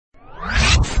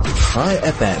High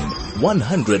FM,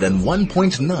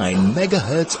 101.9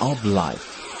 megahertz of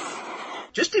life.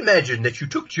 Just imagine that you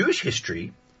took Jewish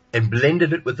history and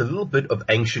blended it with a little bit of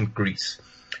ancient Greece,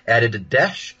 added a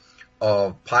dash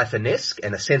of Pythonesque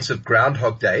and a sense of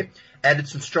Groundhog Day, added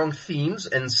some strong themes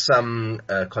and some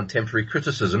contemporary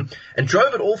criticism, and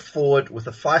drove it all forward with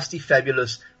a feisty,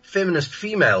 fabulous, feminist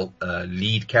female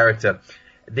lead character.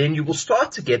 Then you will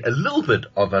start to get a little bit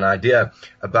of an idea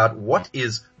about what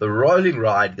is the rolling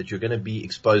ride that you're going to be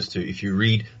exposed to if you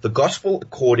read The Gospel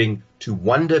According to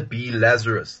Wonder B.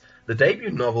 Lazarus, the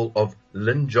debut novel of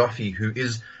Lynn Joffe, who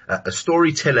is a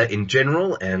storyteller in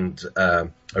general and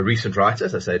a recent writer.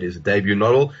 As I say, it is a debut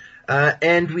novel.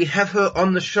 And we have her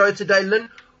on the show today. Lynn,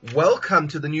 welcome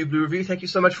to the New Blue Review. Thank you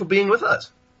so much for being with us.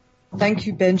 Thank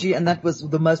you, Benji. And that was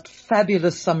the most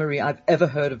fabulous summary I've ever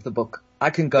heard of the book. I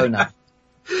can go now.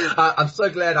 I'm so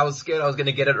glad. I was scared I was going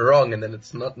to get it wrong, and then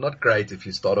it's not great if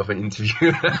you start off an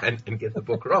interview and get the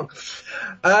book wrong.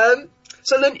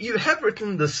 So Lynn, you have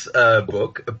written this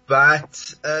book,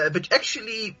 but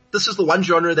actually this is the one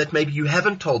genre that maybe you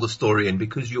haven't told a story in,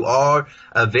 because you are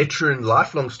a veteran,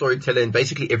 lifelong storyteller in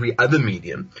basically every other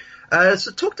medium.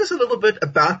 So talk to us a little bit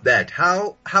about that.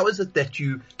 How is it that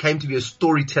you came to be a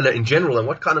storyteller in general, and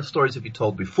what kind of stories have you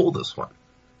told before this one?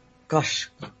 Gosh,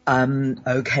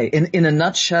 okay. In a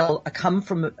nutshell, I come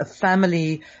from a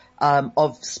family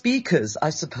of speakers, I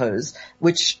suppose,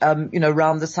 which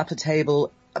round the supper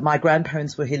table. My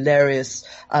grandparents were hilarious.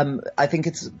 I think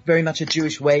it's very much a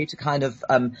Jewish way to kind of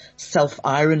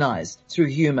self-ironize through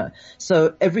humor.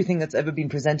 So everything that's ever been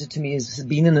presented to me has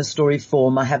been in a story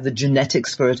form. I have the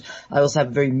genetics for it. I also have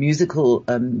a very musical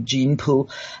gene pool,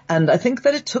 and I think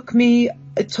that it took me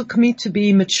to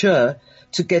be mature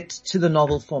to get to the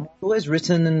novel form. I've always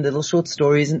written in little short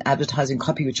stories and advertising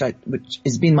copy, which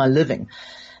has been my living.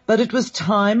 But it was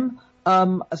time.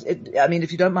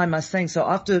 If you don't mind my saying so,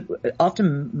 after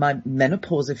my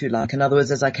menopause, if you like, in other words,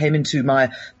 as I came into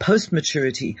my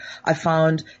post-maturity, I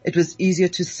found it was easier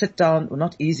to sit down, or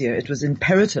not easier, it was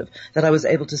imperative that I was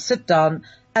able to sit down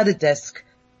at a desk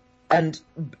and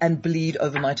bleed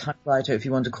over my typewriter, if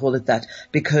you want to call it that,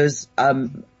 because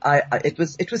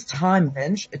it was time,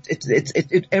 Benj.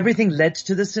 Everything led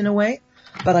to this in a way,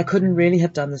 but I couldn't really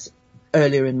have done this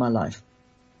earlier in my life.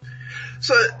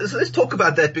 So let's talk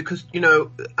about that, because,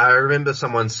 I remember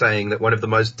someone saying that one of the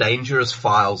most dangerous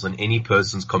files on any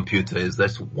person's computer is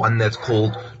this one that's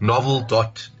called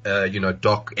novel.docx,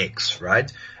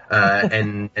 right?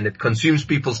 And it consumes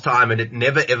people's time, and it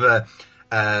never ever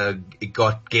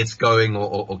gets going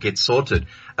or gets sorted.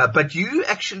 But you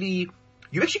actually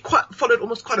followed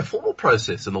almost quite a formal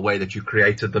process in the way that you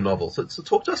created the novel. So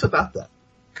talk to us about that.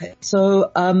 Okay.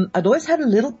 So, I'd always had a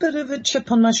little bit of a chip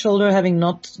on my shoulder, having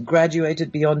not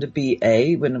graduated beyond a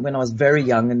BA when I was very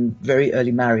young and very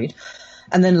early married.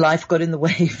 And then life got in the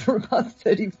way for about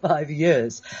 35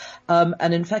 years.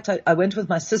 And in fact, I went with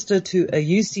my sister to a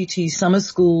UCT summer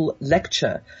school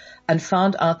lecture and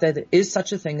found out that there is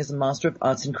such a thing as a Master of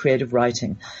Arts in Creative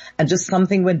Writing. And just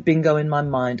something went bingo in my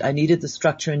mind. I needed the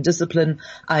structure and discipline.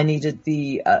 I needed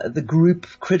the group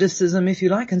criticism, if you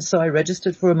like. And so I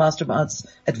registered for a Master of Arts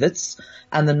at Wits.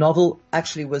 And the novel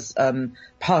actually was,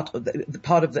 part of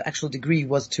the actual degree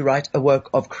was to write a work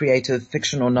of creative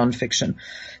fiction or non-fiction.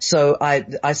 So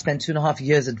I spent 2.5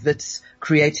 years at Wits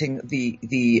creating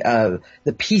the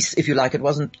piece, if you like. It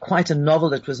wasn't quite a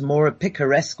novel. It was more a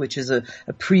picaresque, which is a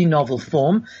pre-novel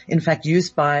form. In fact,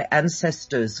 used by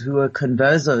ancestors who were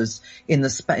conversos in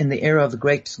the era of the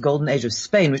great golden age of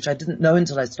Spain, which I didn't know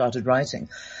until I started writing.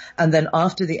 And then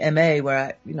after the MA, where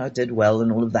I, did well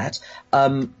and all of that,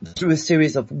 through a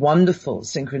series of wonderful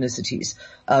synchronicities,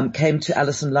 came to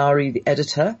Alison Lowry, the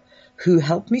editor, who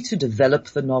helped me to develop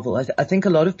the novel. I think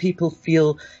a lot of people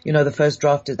feel, the first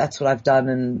draft is that's what I've done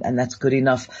and that's good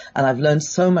enough. And I've learned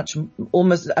so much,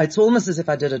 it's almost as if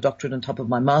I did a doctorate on top of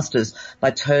my master's by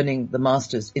turning the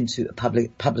master's into a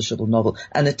publishable novel.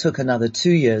 And it took another 2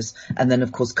 years. And then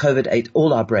of course COVID ate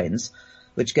all our brains,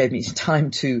 which gave me time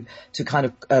to kind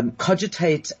of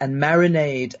cogitate and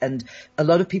marinate. And a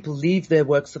lot of people leave their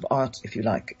works of art, if you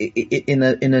like, in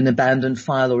an abandoned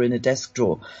file or in a desk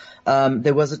drawer.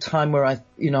 There was a time where I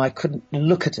couldn't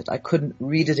look at it. I couldn't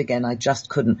read it again. I just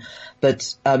couldn't.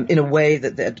 But, in a way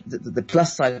that the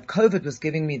plus side of COVID was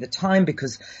giving me the time,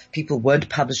 because people weren't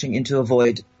publishing into a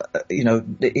void,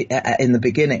 in the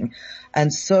beginning.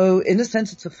 And so in a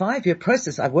sense, it's a 5-year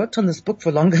process. I worked on this book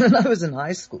for longer than I was in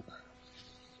high school.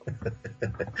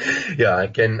 Yeah, I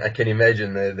can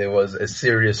imagine there was a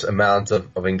serious amount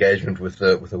of engagement with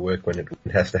the work when it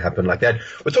has to happen like that.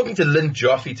 We're talking to Lynn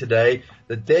Joffe today,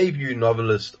 the debut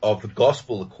novelist of the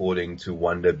Gospel according to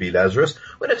Wanda B. Lazarus.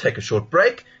 We're going to take a short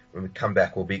break. When we come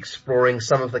back, we'll be exploring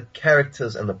some of the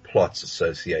characters and the plots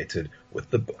associated with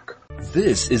the book.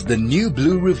 This is the New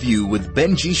Blue Review with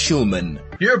Benji Schulman.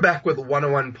 You're back with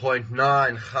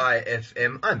 101.9 High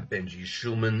FM. I'm Benji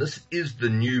Schulman. This is the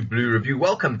New Blue Review.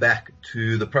 Welcome back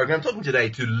to the program. I'm talking today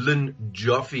to Lynn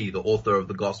Joffe, the author of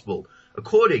the Gospel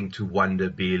according to Wanda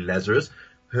B. Lazarus,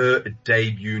 her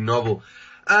debut novel.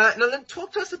 Now, Lynn,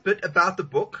 talk to us a bit about the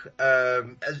book.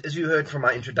 As you heard from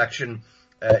my introduction,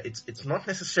 it's not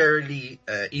necessarily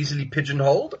easily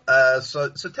pigeonholed. So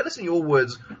tell us in your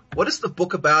words, what is the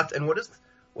book about, and what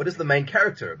is the main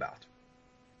character about?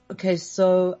 Okay,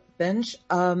 so Benj,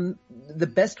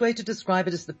 the best way to describe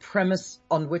it is the premise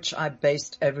on which I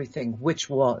based everything, which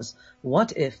was,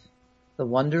 what if the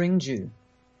wandering Jew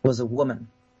was a woman?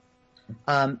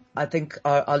 I think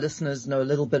our listeners know a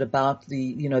little bit about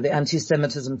the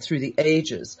anti-Semitism through the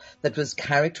ages that was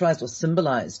characterized or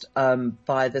symbolized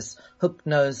by this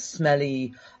hook-nosed,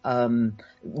 smelly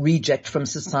reject from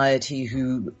society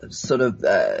who sort of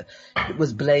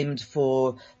was blamed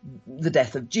for the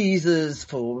death of Jesus,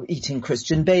 for eating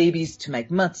Christian babies, to make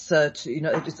matzah.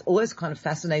 It's always kind of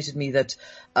fascinated me that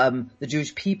the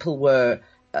Jewish people were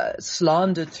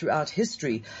slandered throughout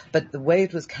history, but the way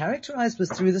it was characterized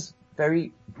was through this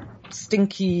very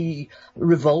stinky,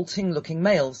 revolting looking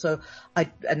male. So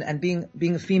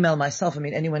being a female myself, I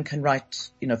mean, anyone can write,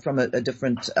 from a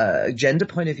different, gender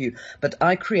point of view, but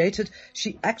I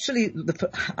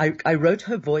wrote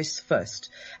her voice first,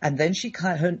 and then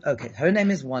her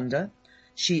name is Wanda.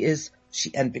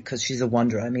 And because she's a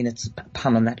wanderer, I mean, it's a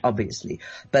pun on that, obviously.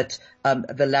 But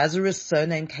the Lazarus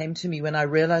surname came to me when I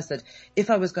realized that if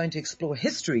I was going to explore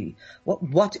history,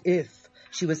 what if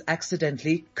she was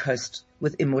accidentally cursed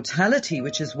with immortality,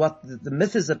 which is what the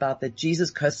myth is about, that Jesus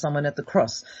cursed someone at the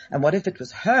cross. And what if it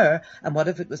was her? And what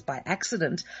if it was by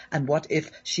accident? And what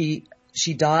if she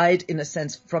died, in a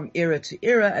sense, from era to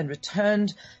era and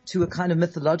returned to a kind of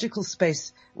mythological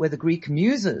space where the Greek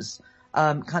muses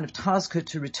kind of task her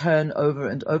to return over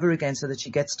and over again, so that she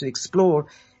gets to explore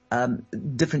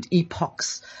different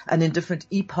epochs. And in different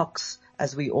epochs,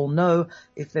 as we all know,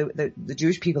 the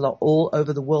Jewish people are all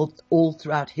over the world, all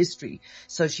throughout history.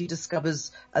 So she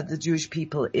discovers the Jewish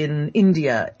people in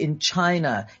India, in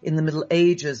China, in the Middle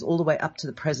Ages, all the way up to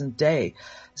the present day.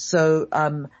 So,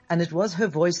 and it was her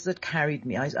voice that carried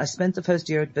me. I spent the first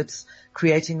year at Wits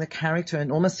creating the character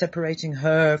and almost separating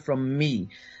her from me.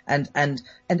 And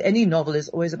any novel is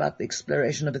always about the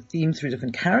exploration of a theme through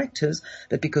different characters,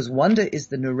 but because Wanda is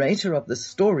the narrator of the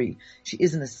story, she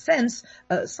is in a sense,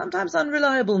 sometimes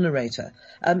unreliable narrator.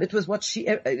 It was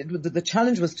the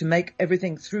challenge was to make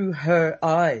everything through her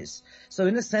eyes. So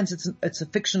in a sense, it's a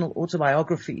fictional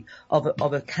autobiography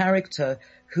of a character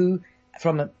who,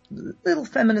 from a little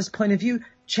feminist point of view,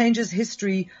 changes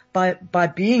history by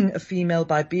being a female,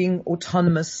 by being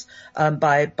autonomous,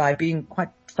 by being quite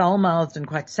foul-mouthed and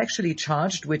quite sexually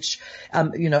charged, which,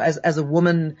 as a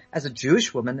woman, as a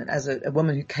Jewish woman, as a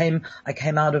woman I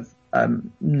came out of,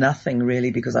 nothing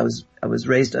really, because I was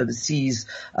raised overseas,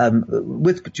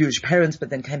 with Jewish parents, but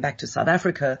then came back to South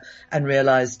Africa and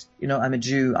realized, I'm a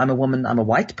Jew, I'm a woman, I'm a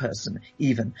white person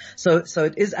even. So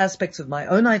it is aspects of my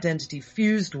own identity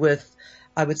fused with,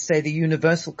 I would say, the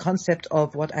universal concept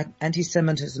of what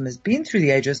anti-Semitism has been through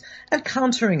the ages, and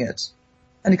countering it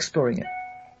and exploring it.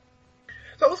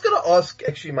 So I was going to ask,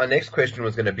 actually, my next question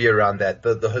was going to be around that.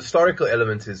 The historical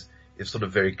element is sort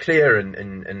of very clear,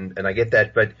 and I get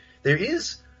that, but there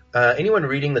is, anyone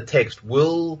reading the text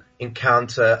will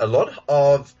encounter a lot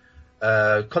of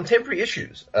contemporary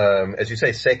issues. As you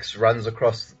say, sex runs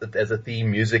across as a theme,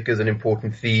 music is an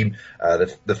important theme,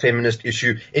 the feminist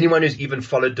issue. Anyone who's even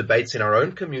followed debates in our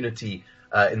own community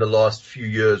in the last few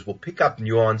years will pick up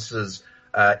nuances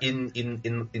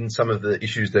in some of the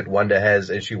issues that Wanda has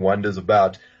as she wonders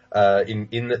about in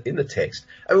the text.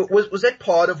 Was that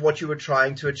part of what you were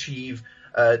trying to achieve,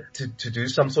 to do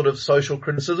some sort of social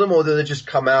criticism, or did it just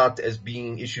come out as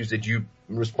being issues that you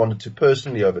responded to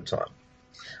personally over time?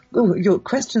 Oh, your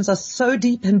questions are so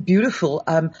deep and beautiful.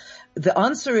 The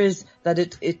answer is that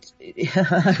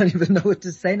I don't even know what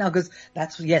to say now, because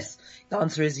that's yes. The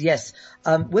answer is yes.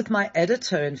 With my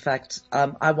editor, in fact,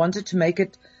 I wanted to make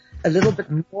it a little bit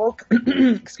more,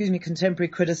 contemporary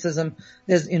criticism.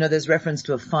 There's reference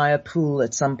to a fire pool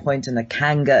at some point and a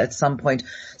kanga at some point.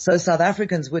 So South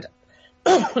Africans would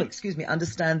excuse me,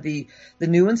 understand the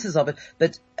nuances of it.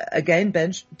 But again,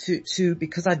 Benj,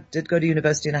 because I did go to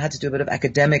university and I had to do a bit of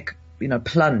academic,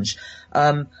 plunge,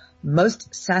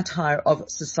 most satire of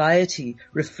society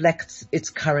reflects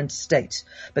its current state.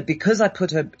 But because I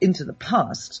put her into the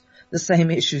past, the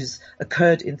same issues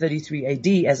occurred in 33 AD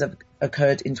as have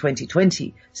occurred in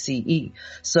 2020 CE.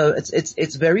 So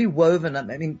it's very woven. I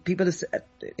mean,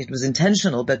 it was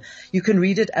intentional, but you can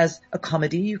read it as a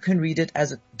comedy. You can read it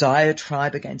as a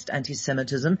diatribe against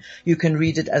anti-Semitism. You can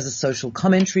read it as a social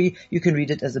commentary. You can read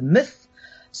it as a myth.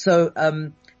 So,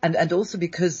 and also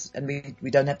because, and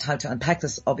we don't have time to unpack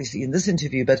this obviously in this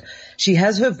interview, but she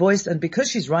has her voice, and because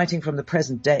she's writing from the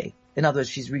present day, in other words,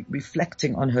 she's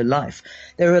reflecting on her life.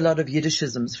 There are a lot of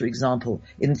Yiddishisms, for example.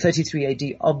 In 33 AD,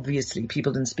 obviously,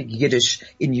 people didn't speak Yiddish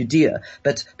in Judea,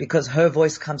 but because her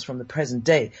voice comes from the present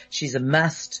day, she's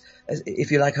amassed,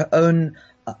 if you like, her own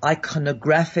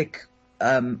iconographic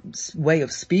way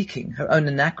of speaking, her own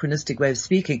anachronistic way of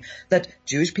speaking, that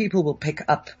Jewish people will pick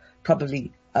up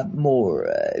probably more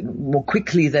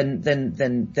quickly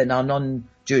than our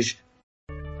non-Jewish.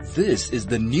 This is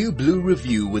the New Blue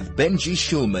Review with Benji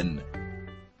Schulman.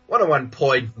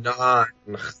 101.9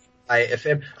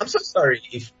 FM. I'm so sorry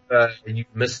if you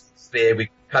missed us there. We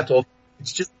cut off.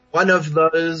 It's just one of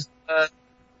those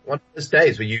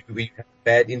days where you have a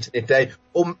bad internet day,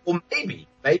 or maybe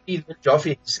Lynn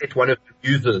Joffe set one of the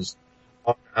users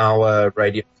on our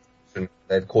radio station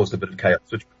that caused a bit of chaos,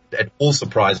 which would at all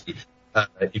surprise me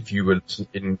if you were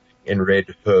listening and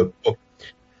read her book.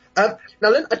 Now,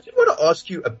 Lynn, I do want to ask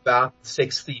you about the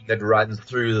sex theme that runs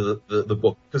through the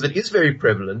book, because it is very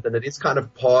prevalent and it is kind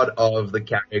of part of the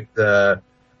character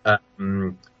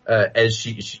as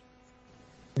she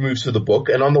moves through the book.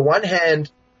 And on the one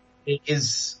hand, it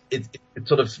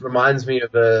sort of reminds me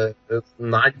of a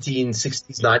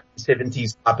 1960s,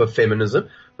 1970s type of feminism.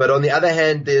 But on the other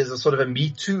hand, there's a sort of a Me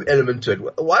Too element to it.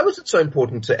 Why was it so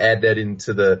important to add that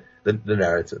into the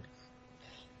narrative?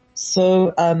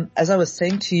 So, as I was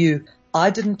saying to you, I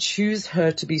didn't choose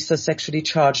her to be so sexually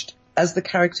charged. As the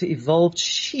character evolved,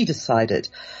 she decided.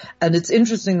 And it's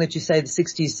interesting that you say the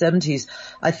 60s, 70s.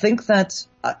 I think that,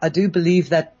 I do believe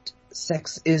that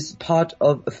sex is part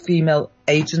of a female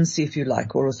agency, if you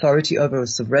like, or authority over, or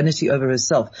sovereignty over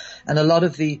herself. And a lot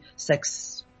of the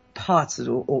sex parts,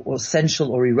 or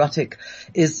sensual or erotic,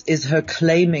 is her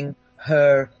claiming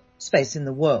her space in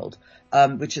the world.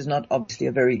 Which is not obviously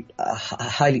a very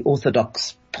highly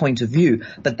orthodox point of view,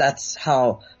 but that's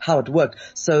how it worked.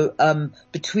 So in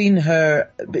between her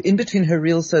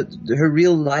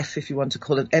real life, if you want to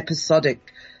call it,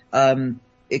 episodic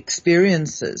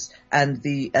experiences and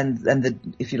the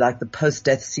if you like, the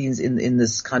post-death scenes in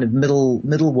this kind of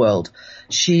middle world,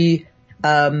 she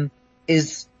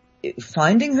is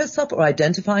finding herself or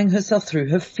identifying herself through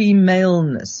her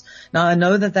femaleness. Now, I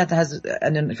know that has,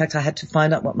 and in fact, I had to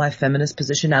find out what my feminist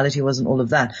positionality was and all of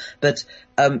that. But,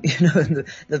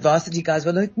 the varsity guys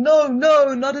were like, no,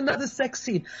 not another sex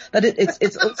scene. But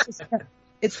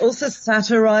it's also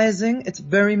satirizing. It's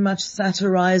very much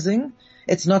satirizing.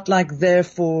 It's not like there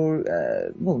for,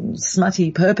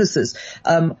 smutty purposes.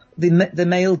 The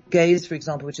male gaze, for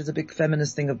example, which is a big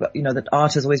feminist thing about, that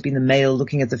art has always been the male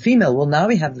looking at the female. Well, now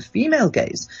we have the female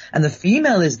gaze, and the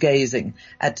female is gazing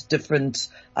at different,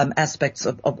 aspects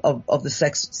of the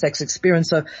sex experience.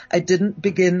 So I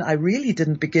really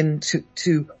didn't begin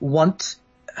to want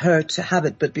her to have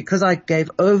it, but because I gave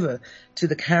over to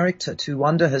the character to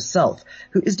wonder herself,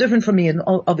 who is different from me, and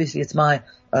obviously it's my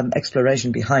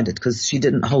exploration behind it, because she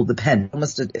didn't hold the pen,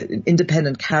 almost an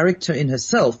independent character in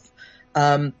herself,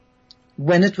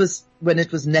 when it was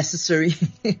necessary,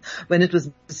 when it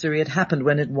was necessary, it happened.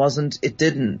 When it wasn't, it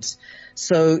didn't.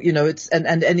 So, it's,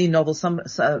 and any novel,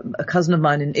 a cousin of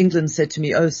mine in England said to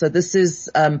me, oh, so this is,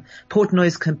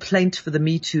 Portnoy's complaint for the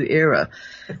Me Too era.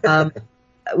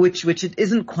 Which it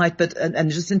isn't quite, but, and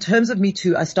just in terms of Me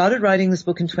Too, I started writing this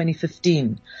book in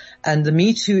 2015, and the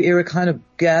Me Too era kind of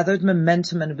gathered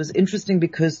momentum, and it was interesting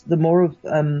because the more of,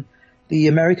 the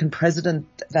American president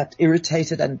that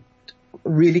irritated and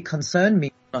really concerned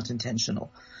me, not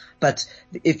intentional. But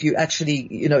if you actually,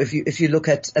 if you look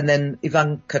at, and then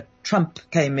Ivanka Trump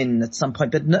came in at some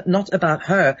point, but not about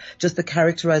her, just the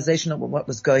characterization of what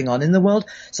was going on in the world.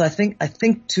 So I think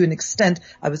to an extent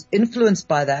I was influenced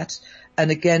by that. And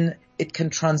again, it can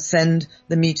transcend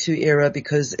the Me Too era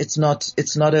because it's not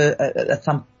a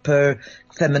thumper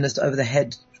feminist over the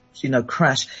head,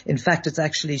 crash. In fact, it's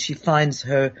actually, she finds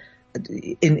her,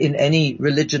 in any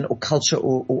religion or culture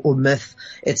or myth,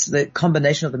 it's the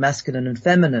combination of the masculine and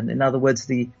feminine. In other words,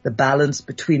 the balance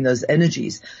between those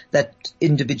energies that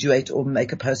individuate or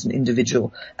make a person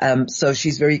individual. So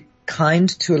she's very kind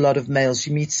to a lot of males.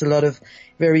 She meets a lot of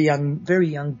very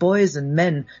young boys and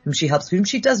men whom she helps, whom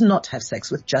she does not have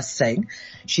sex with, just saying.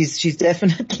 She's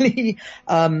definitely,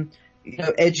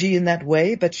 edgy in that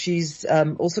way, but she's,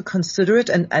 also considerate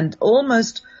and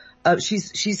almost,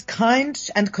 she's kind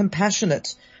and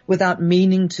compassionate without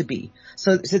meaning to be.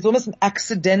 So it's almost an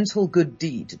accidental good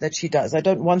deed that she does. I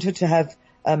don't want her to have,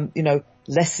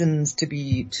 lessons to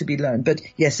be learned. But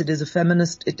yes, it is a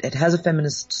feminist, it has a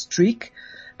feminist streak,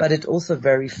 but it's also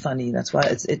very funny. That's why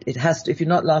it has to, if you're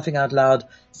not laughing out loud,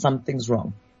 something's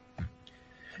wrong.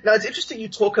 Now, it's interesting you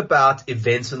talk about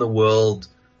events in the world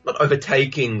not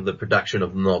overtaking the production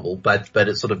of the novel, but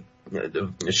it's sort of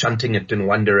shunting it in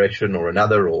one direction or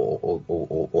another,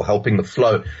 or helping the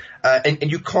flow.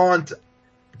 And you can't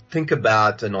think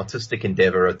about an artistic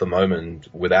endeavor at the moment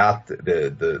without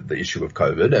the issue of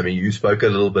COVID. I mean, you spoke a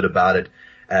little bit about it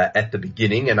at the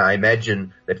beginning, and I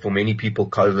imagine that for many people,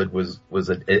 COVID was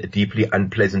a deeply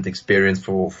unpleasant experience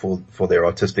for their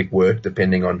artistic work,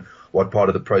 depending on what part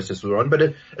of the process we're on. But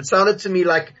it sounded to me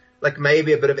like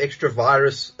maybe a bit of extra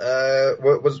virus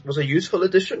was a useful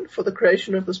addition for the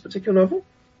creation of this particular novel.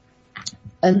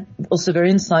 And also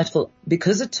very insightful,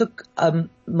 because it took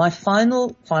my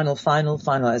final,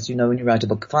 as you know when you write a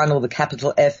book, final, the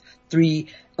capital F, 3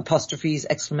 apostrophes,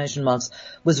 exclamation marks,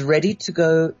 was ready to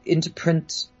go into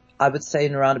print, I would say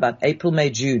in around about April,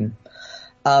 May, June.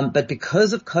 But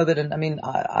because of COVID, and I mean,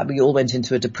 we all went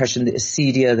into a depression, the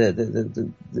acedia,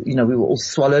 we were all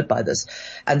swallowed by this.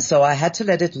 And so I had to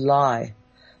let it lie.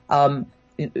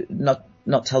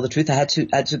 Not tell the truth. I had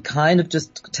to kind of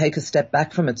just take a step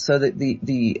back from it, so that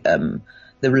the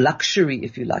luxury,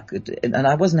 if you like, and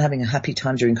I wasn't having a happy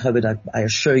time during COVID, I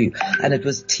assure you. And it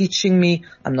was teaching me,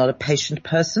 I'm not a patient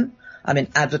person. I'm in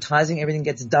advertising. Everything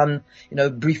gets done,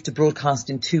 brief to broadcast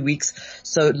in 2 weeks.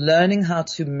 So learning how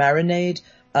to marinate,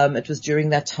 it was during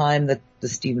that time that the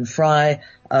Stephen Fry,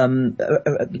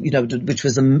 which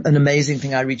was an amazing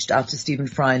thing. I reached out to Stephen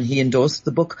Fry and he endorsed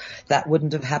the book. That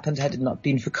wouldn't have happened had it not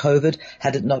been for COVID,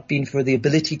 had it not been for the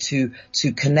ability to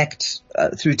connect,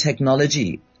 through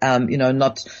technology.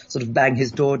 Not sort of bang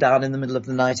his door down in the middle of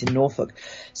the night in Norfolk.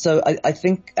 So I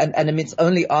think, and I mean, it's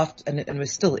only after, and we're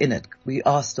still in it. We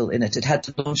are still in it. It had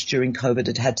to launch during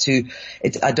COVID.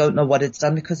 I don't know what it's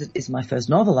done, because it is my first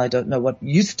novel. I don't know what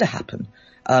used to happen,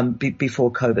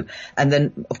 before COVID. And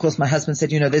then, of course, my husband said,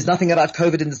 there's nothing about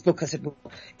COVID in this book. I said, well,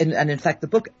 and in fact, the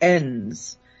book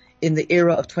ends in the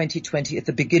era of 2020 at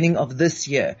the beginning of this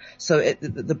year. So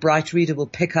the bright reader will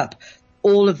pick up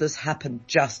all of this happened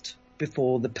just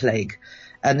before the plague.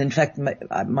 And in fact,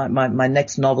 my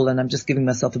next novel, and I'm just giving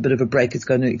myself a bit of a break, is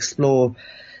going to explore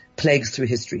plagues through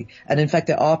history. And in fact,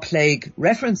 there are plague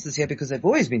references here, because there've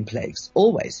always been plagues,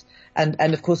 always. And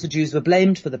of course the Jews were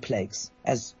blamed for the plagues,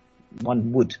 as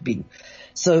one would be.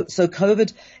 So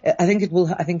COVID, I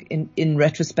think in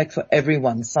retrospect for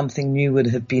everyone, something new would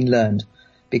have been learned,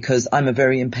 because I'm a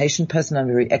very impatient person. I'm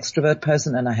a very extrovert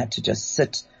person, and I had to just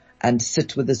sit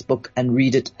with this book and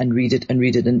read it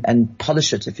and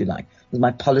polish it, if you like. It was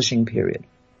my polishing period.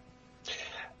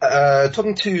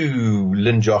 Talking to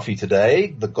Lynn Joffe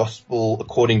today. The Gospel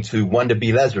According to Wanda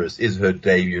B. Lazarus is her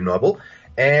debut novel.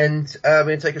 And we're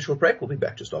going to take a short break. We'll be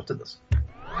back just after this.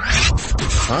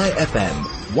 High FM,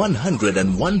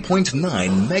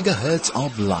 101.9 megahertz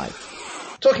of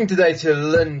life. Talking today to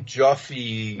Lynn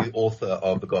Joffe, author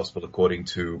of The Gospel According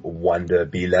to Wanda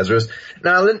B. Lazarus.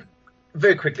 Now, Lynn,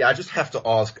 very quickly, I just have to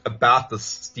ask about this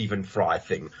Stephen Fry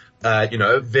thing.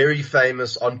 Very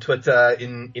famous on Twitter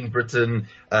in Britain,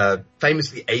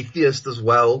 famously atheist as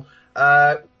well.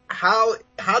 How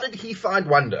did he find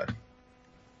Wanda?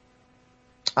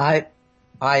 I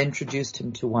introduced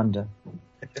him to Wanda.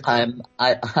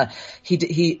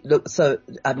 Look, so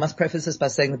I must preface this by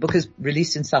saying the book is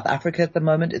released in South Africa at the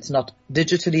moment. It's not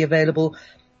digitally available,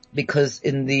 because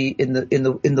in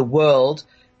the world,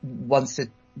 once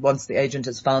the agent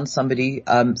has found somebody,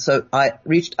 so I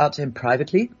reached out to him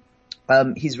privately.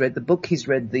 He's read the book. He's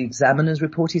read the Examiner's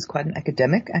report. He's quite an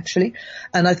academic, actually.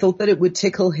 And I thought that it would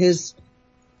tickle his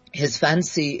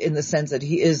fancy, in the sense that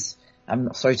he is, I'm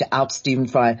not sorry to out Stephen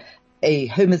Fry, a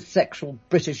homosexual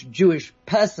British Jewish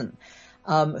person,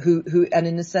 who, and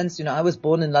in a sense, I was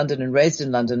born in London and raised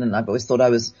in London, and I've always thought I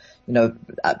was,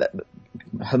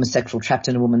 homosexual, trapped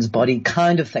in a woman's body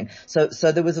kind of thing. So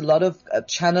there was a lot of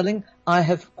channeling. I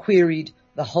have queried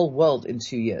the whole world in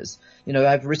 2 years.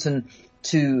 I've written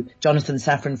to Jonathan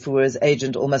Safran Foer's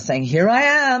agent, almost saying, here I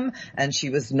am. And she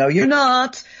was, no, you're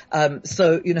not.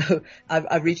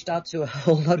 I've reached out to a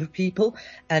whole lot of people,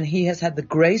 and he has had the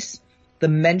grace, the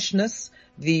menschness,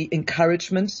 the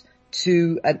encouragement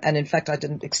and in fact I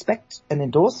didn't expect an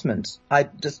endorsement. I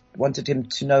just wanted him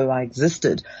to know I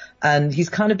existed. And he's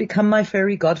kind of become my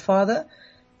fairy godfather.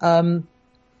 And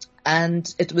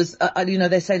it was,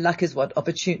 they say luck is what?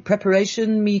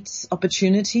 Preparation meets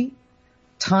opportunity.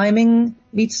 Timing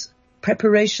meets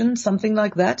preparation, something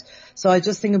like that. So I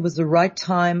just think it was the right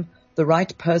time, the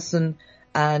right person,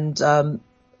 and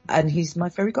he's my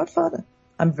fairy godfather.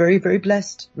 I'm very, very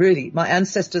blessed. Really. My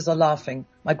ancestors are laughing.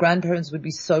 My grandparents would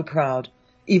be so proud,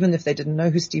 even if they didn't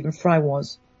know who Stephen Fry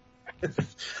was.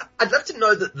 I'd love to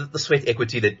know the sweat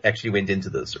equity that actually went into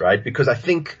this, right? Because I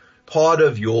think part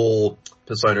of your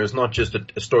persona is not just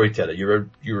a storyteller.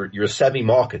 You're a savvy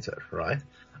marketer, right?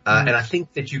 And I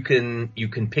think that you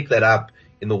can pick that up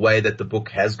in the way that the book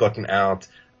has gotten out,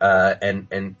 and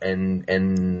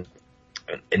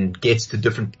gets to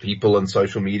different people on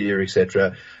social media,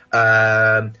 etc.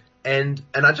 And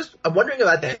I'm wondering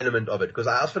about that element of it, because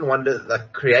I often wonder,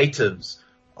 like, creatives,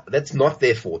 that's not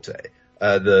their forte,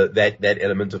 that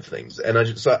element of things. And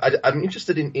I'm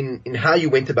interested in how you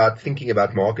went about thinking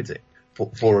about marketing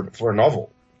for a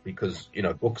novel, because,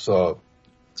 books are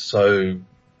so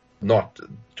not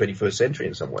 21st century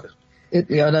in some ways.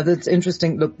 That's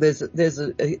interesting. Look, there's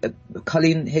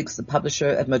Colleen Higgs, the publisher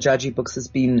at Mojaji Books, has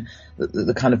been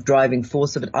the kind of driving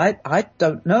force of it. I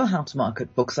don't know how to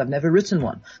market books. I've never written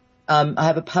one. I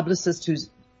have a publicist who's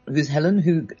Helen,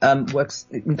 who works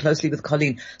closely with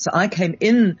Colleen. So I came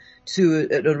in to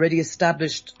an already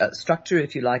established structure,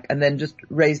 if you like, and then just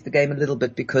raised the game a little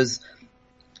bit, because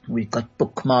we've got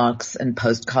bookmarks and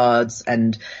postcards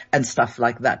and stuff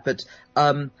like that. But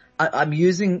I'm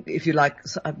using, if you like,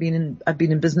 so I've been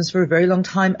in business for a very long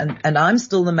time, and I'm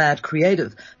still the mad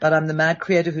creative, but I'm the mad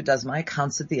creative who does my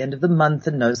accounts at the end of the month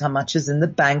and knows how much is in the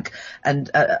bank. And,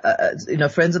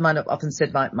 friends of mine have often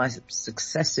said my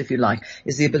success, if you like,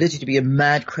 is the ability to be a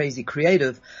mad, crazy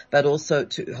creative, but also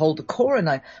to hold the core. And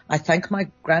I thank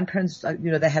my grandparents.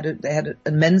 They had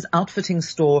a men's outfitting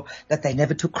store that they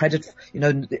never took credit,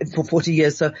 for 40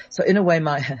 years. So in a way,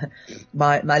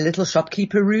 my little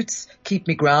shopkeeper roots keep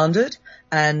me grounded.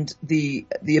 And the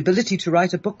ability to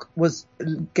write a book was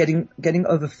getting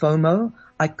over FOMO.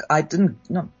 I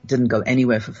didn't go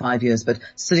anywhere for 5 years, but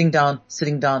sitting down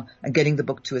and getting the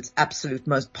book to its absolute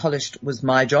most polished was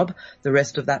my job. The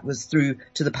rest of that was through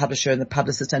to the publisher and the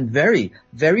publicist, and very,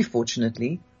 very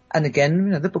fortunately, and again,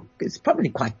 the book is probably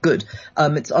quite good.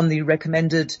 It's on the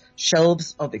recommended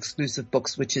shelves of exclusive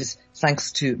books, which is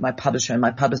thanks to my publisher and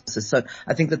my publicist. So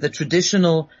I think that the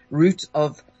traditional route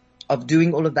of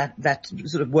doing all of that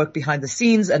sort of work behind the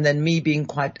scenes, and then me being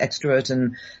quite extrovert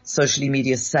and socially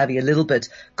media savvy a little bit,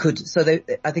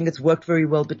 I think it's worked very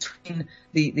well between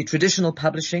the traditional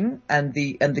publishing and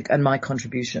my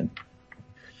contribution.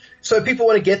 So if people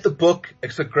want to get the book,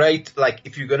 it's a great, like,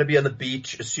 if you're going to be on the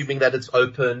beach, assuming that it's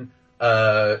open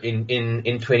in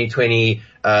 2020,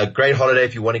 great holiday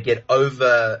if you want to get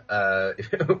over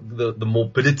the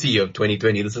morbidity of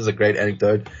 2020. This is a great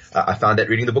anecdote. I found that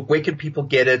reading the book. Where can people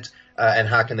get it, and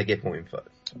how can they get more info?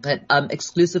 But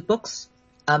Exclusive Books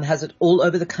has it all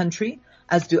over the country,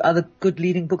 as do other good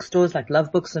leading bookstores like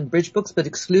Love Books and Bridge Books. But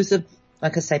Exclusive,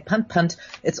 like I say, punt,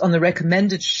 it's on the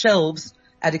recommended shelves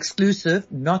at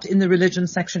Exclusive, not in the religion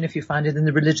section. If you find it in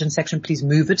the religion section, please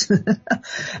move it.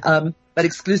 But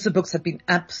Exclusive Books have been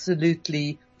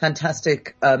absolutely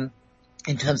fantastic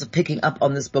in terms of picking up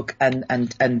on this book. And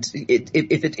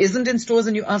if it isn't in stores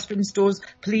and you ask for it in stores,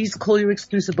 please call your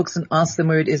Exclusive Books and ask them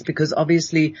where it is, because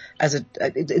obviously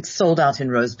it's sold out in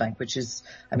Rosebank, which is,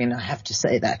 I have to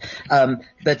say that.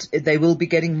 But they will be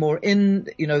getting more in,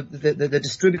 the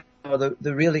distributor, or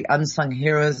the really unsung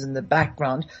heroes in the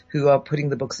background who are putting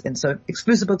the books in. So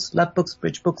Exclusive Books, Love Books,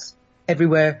 Bridge Books,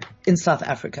 everywhere in South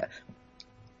Africa.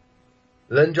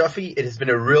 Lynn Joffe, it has been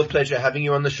a real pleasure having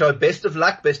you on the show. Best of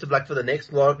luck for the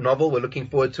next novel. We're looking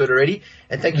forward to it already.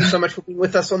 And thank you so much for being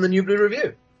with us on the New Blue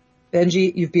Review.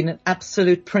 Benji, you've been an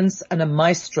absolute prince and a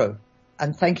maestro.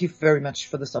 And thank you very much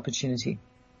for this opportunity.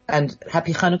 And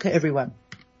happy Hanukkah, everyone.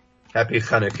 Happy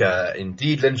Hanukkah.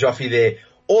 Indeed, Lynn Joffe there,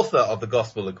 author of The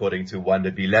Gospel According to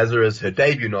Wanda B. Lazarus, her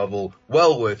debut novel,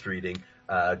 well worth reading.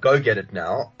 Go get it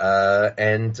now,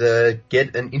 and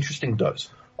get an interesting dose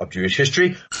of Jewish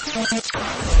history.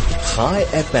 High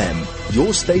FM,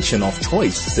 your station of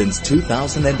choice since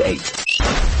 2008.